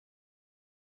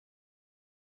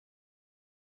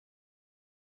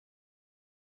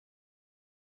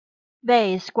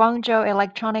Veise Guangzhou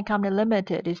Electronic Company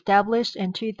Limited, established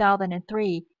in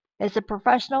 2003, is a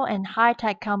professional and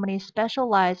high-tech company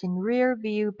specialized in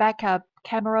rear-view backup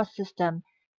camera system,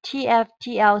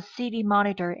 TFT LCD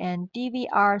monitor, and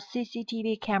DVR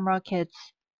CCTV camera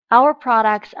kits. Our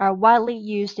products are widely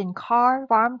used in car,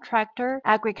 farm tractor,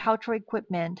 agricultural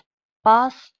equipment,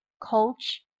 bus,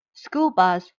 coach, school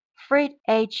bus, freight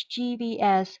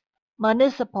HGVs,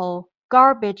 municipal,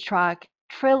 garbage truck,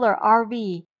 trailer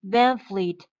RV, van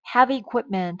fleet, heavy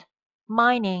equipment,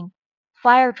 mining,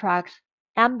 fire trucks,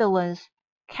 ambulance,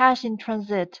 cash in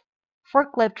transit,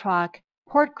 forklift truck,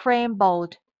 port crane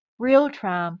boat, rail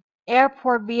tram,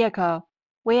 airport vehicle.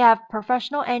 We have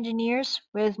professional engineers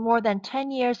with more than 10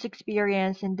 years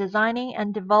experience in designing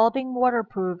and developing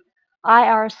waterproof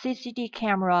IR CCD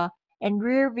camera and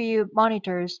rear-view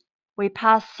monitors. We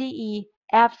pass CE,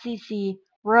 FCC,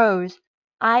 RoHS,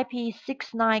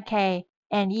 IP69K,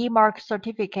 and E-Mark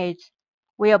certificates.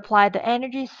 We apply the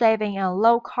energy saving and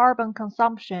low carbon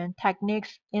consumption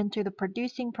techniques into the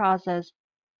producing process.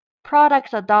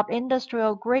 Products adopt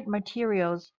industrial-grade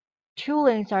materials.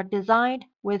 Toolings are designed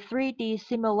with 3D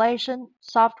simulation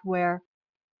software.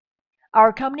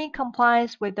 Our company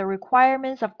complies with the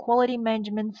requirements of quality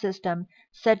management system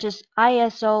such as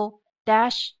ISO-TS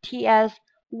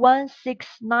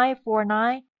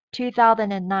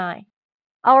 16949-2009.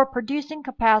 Our producing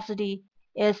capacity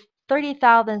is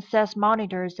 30,000 sets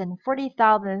monitors and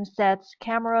 40,000 sets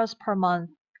cameras per month.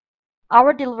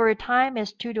 Our delivery time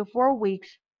is 2 to 4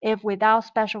 weeks if without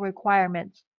special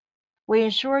requirements. We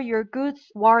ensure your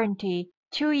goods warranty,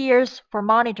 2 years for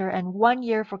monitor and 1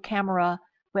 year for camera.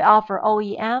 We offer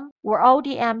OEM or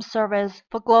ODM service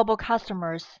for global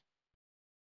customers.